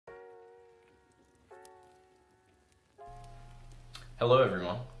Hello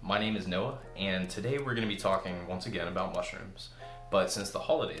everyone, my name is Noah, and today we're going to be talking once again about mushrooms. But since the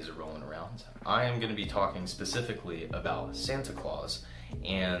holidays are rolling around, I am going to be talking specifically about Santa Claus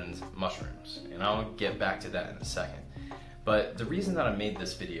and mushrooms, and I'll get back to that in a second. But the reason that I made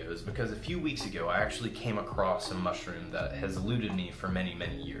this video is because a few weeks ago I actually came across a mushroom that has eluded me for many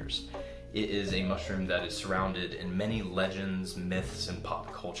years. It is a mushroom that is surrounded in many legends, myths, and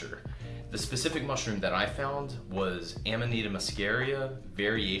pop culture. The specific mushroom that I found was Amanita Muscaria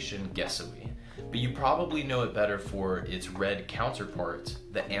variation Gessowi, but you probably know it better for its red counterpart,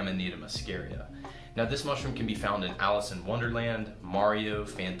 the Amanita Muscaria. Now this mushroom can be found in Alice in Wonderland, Mario,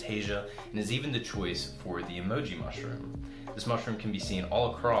 Fantasia, and is even the choice for the emoji mushroom. This mushroom can be seen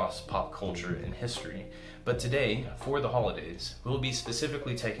all across pop culture and history, but today, for the holidays, we'll be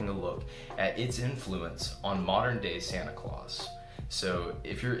specifically taking a look at its influence on modern day Santa Claus. So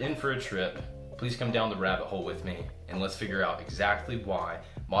if you're in for a trip, please come down the rabbit hole with me and let's figure out exactly why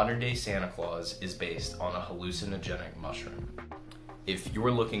modern day Santa Claus is based on a hallucinogenic mushroom. If you're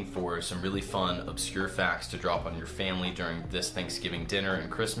looking for some really fun, obscure facts to drop on your family during this Thanksgiving dinner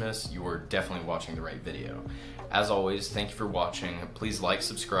and Christmas, you're definitely watching the right video. As always, thank you for watching. Please like,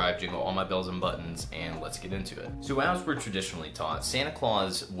 subscribe, jingle all my bells and buttons, and let's get into it. So as we're traditionally taught, Santa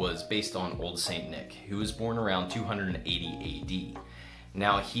Claus was based on Old Saint Nick, who was born around 280 AD.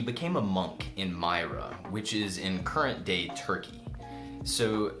 Now, he became a monk in Myra, which is in current-day Turkey.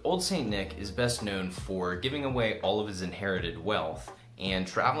 So, Old Saint Nick is best known for giving away all of his inherited wealth and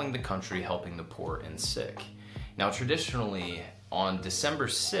traveling the country helping the poor and sick. Now, traditionally, on December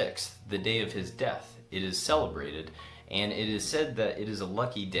 6th, the day of his death, it is celebrated, and it is said that it is a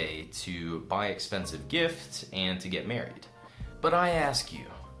lucky day to buy expensive gifts and to get married. But I ask you,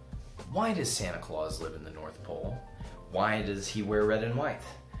 why does Santa Claus live in the North Pole? Why does he wear red and white?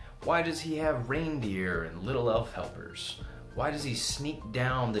 Why does he have reindeer and little elf helpers? Why does he sneak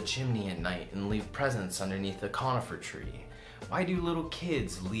down the chimney at night and leave presents underneath a conifer tree? Why do little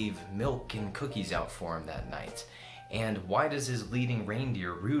kids leave milk and cookies out for him that night? And why does his leading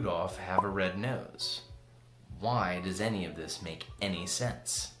reindeer, Rudolph, have a red nose? Why does any of this make any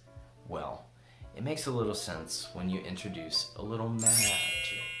sense? Well, it makes a little sense when you introduce a little magic.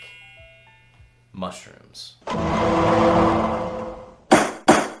 Mushrooms.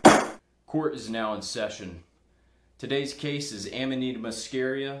 Court is now in session. Today's case is Amanita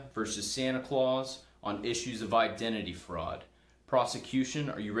Muscaria versus Santa Claus on issues of identity fraud. Prosecution,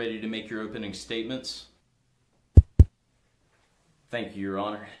 are you ready to make your opening statements? Thank you, Your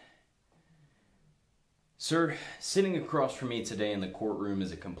Honor. Sir, sitting across from me today in the courtroom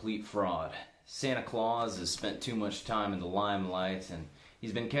is a complete fraud. Santa Claus has spent too much time in the limelight and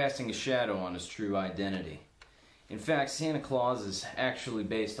he's been casting a shadow on his true identity. In fact, Santa Claus is actually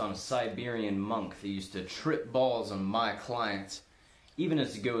based on a Siberian monk that used to trip balls on my clients, even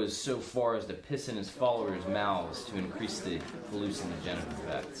as to go as so far as to piss in his followers' mouths to increase the hallucinogenic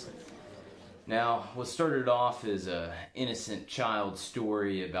effects. Now, what started off as an innocent child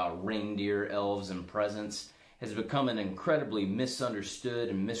story about reindeer, elves, and presents has become an incredibly misunderstood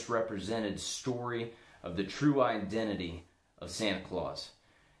and misrepresented story of the true identity of Santa Claus.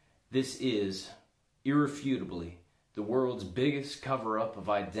 This is, irrefutably, the world's biggest cover-up of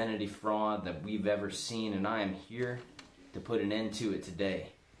identity fraud that we've ever seen, and I am here to put an end to it today.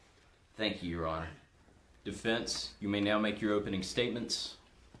 Thank you, Your Honor. Defense, you may now make your opening statements.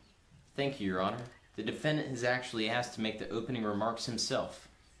 Thank you, Your Honor. The defendant has actually asked to make the opening remarks himself.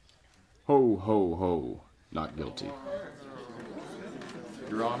 Ho, ho, ho. Not guilty.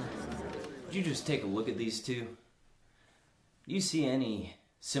 Your Honor, would you just take a look at these two? Do you see any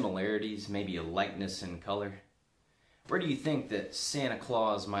similarities, maybe a likeness in color? Where do you think that Santa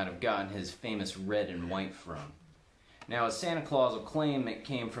Claus might have gotten his famous red and white from? Now, as Santa Claus will claim, it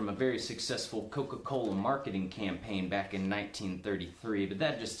came from a very successful Coca-Cola marketing campaign back in 1933, but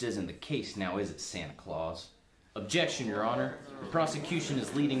that just isn't the case now, is it, Santa Claus? Objection, Your Honor. The prosecution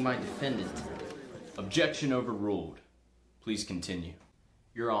is leading my defendant. Objection overruled. Please continue.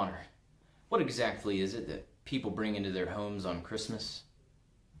 Your Honor, what exactly is it that people bring into their homes on Christmas?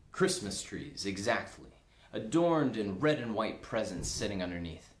 Christmas trees, exactly. Adorned in red and white presents sitting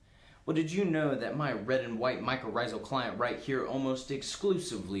underneath. Well, did you know that my red and white mycorrhizal client right here almost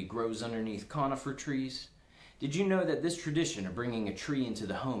exclusively grows underneath conifer trees? Did you know that this tradition of bringing a tree into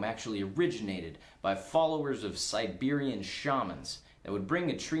the home actually originated by followers of Siberian shamans that would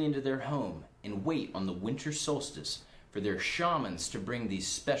bring a tree into their home and wait on the winter solstice for their shamans to bring these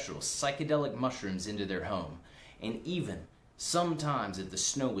special psychedelic mushrooms into their home? And even sometimes if the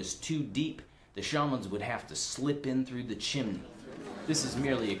snow was too deep, the shamans would have to slip in through the chimney. This is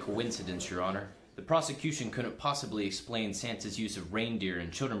merely a coincidence, Your Honor. The prosecution couldn't possibly explain Santa's use of reindeer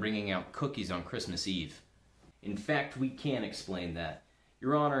and children bringing out cookies on Christmas Eve. In fact, we can explain that.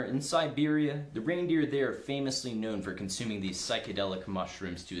 Your Honor, in Siberia, the reindeer there are famously known for consuming these psychedelic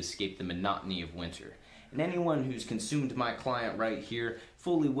mushrooms to escape the monotony of winter. And anyone who's consumed my client right here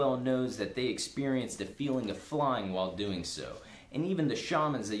fully well knows that they experienced a feeling of flying while doing so. And even the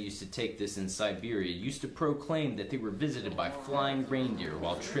shamans that used to take this in Siberia used to proclaim that they were visited by flying reindeer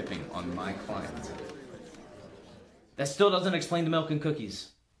while tripping on my client. That still doesn't explain the milk and cookies.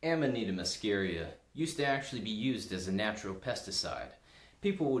 Amanita Muscaria used to actually be used as a natural pesticide.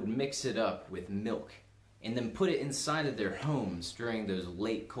 People would mix it up with milk and then put it inside of their homes during those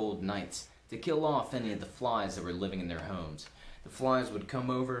late cold nights to kill off any of the flies that were living in their homes. The flies would come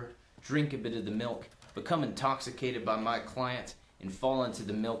over, drink a bit of the milk, become intoxicated by my client, and fall into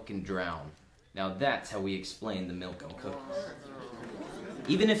the milk and drown. Now that's how we explain the milk and cookies.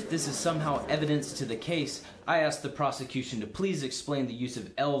 Even if this is somehow evidence to the case, I ask the prosecution to please explain the use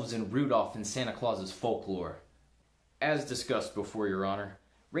of elves and Rudolph in Santa Claus's folklore. As discussed before, Your Honor,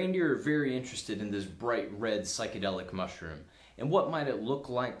 reindeer are very interested in this bright red psychedelic mushroom. And what might it look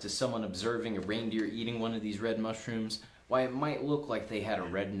like to someone observing a reindeer eating one of these red mushrooms? Why, it might look like they had a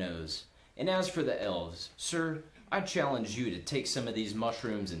red nose. And as for the elves, sir, I challenge you to take some of these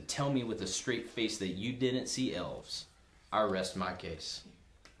mushrooms and tell me with a straight face that you didn't see elves. I rest my case.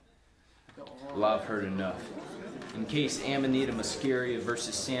 Well, I've heard enough. In case Amanita Muscaria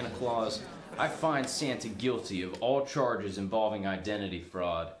versus Santa Claus, I find Santa guilty of all charges involving identity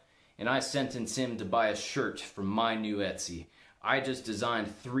fraud, and I sentence him to buy a shirt from my new Etsy. I just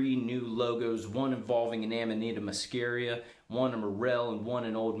designed 3 new logos, one involving an Amanita Muscaria, one a morel, and one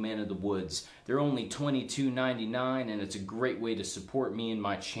an old man of the woods. They're only $22.99, and it's a great way to support me and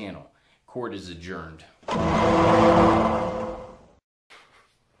my channel. Court is adjourned.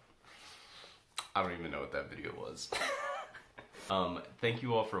 I don't even know what that video was. Thank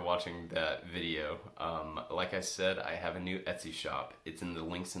you all for watching that video. Like I said, I have a new Etsy shop. It's in the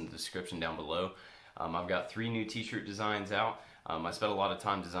links in the description down below. I've got 3 new t-shirt designs out. I spent a lot of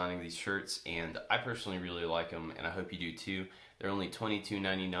time designing these shirts, and I personally really like them, and I hope you do too. They're only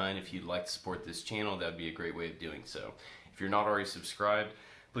 $22.99. If you'd like to support this channel, that'd be a great way of doing so. If you're not already subscribed,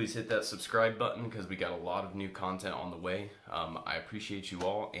 please hit that subscribe button because we got a lot of new content on the way. I appreciate you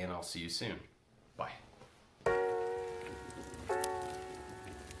all, and I'll see you soon. Bye.